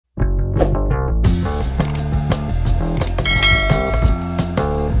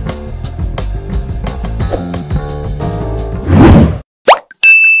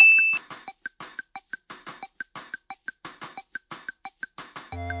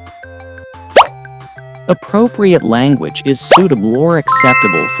Appropriate language is suitable or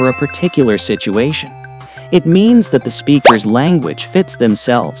acceptable for a particular situation. It means that the speaker's language fits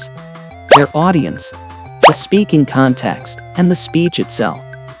themselves, their audience, the speaking context, and the speech itself.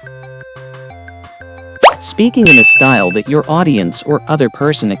 Speaking in a style that your audience or other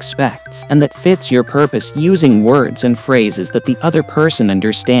person expects and that fits your purpose, using words and phrases that the other person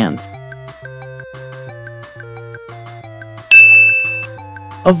understands.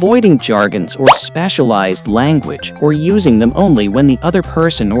 Avoiding jargons or specialized language, or using them only when the other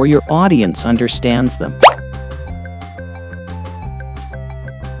person or your audience understands them.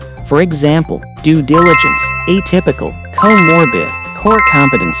 For example, due diligence, atypical, comorbid, core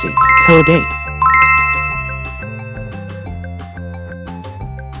competency, co-date.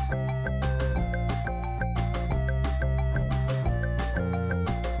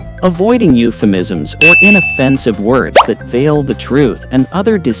 Avoiding euphemisms or inoffensive words that veil the truth and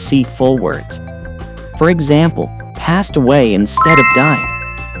other deceitful words. For example, passed away instead of died.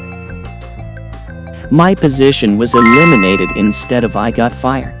 My position was eliminated instead of I got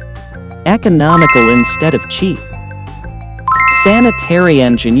fired. Economical instead of cheap. Sanitary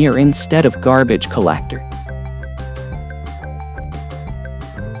engineer instead of garbage collector.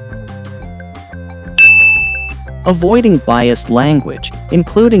 Avoiding biased language,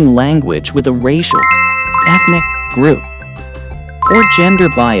 including language with a racial, ethnic group, or gender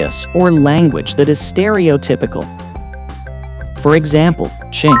bias, or language that is stereotypical. For example,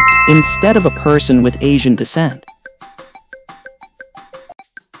 chink instead of a person with Asian descent.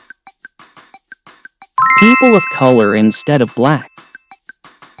 People of color instead of black.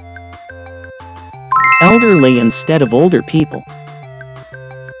 Elderly instead of older people.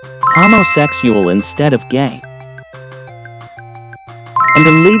 Homosexual instead of gay. And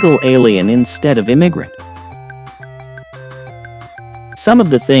illegal alien instead of immigrant. Some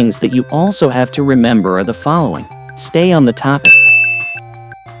of the things that you also have to remember are the following. Stay on the topic.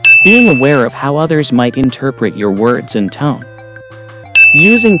 Being aware of how others might interpret your words and tone.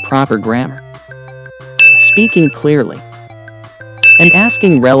 Using proper grammar. Speaking clearly. And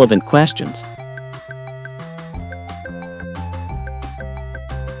asking relevant questions.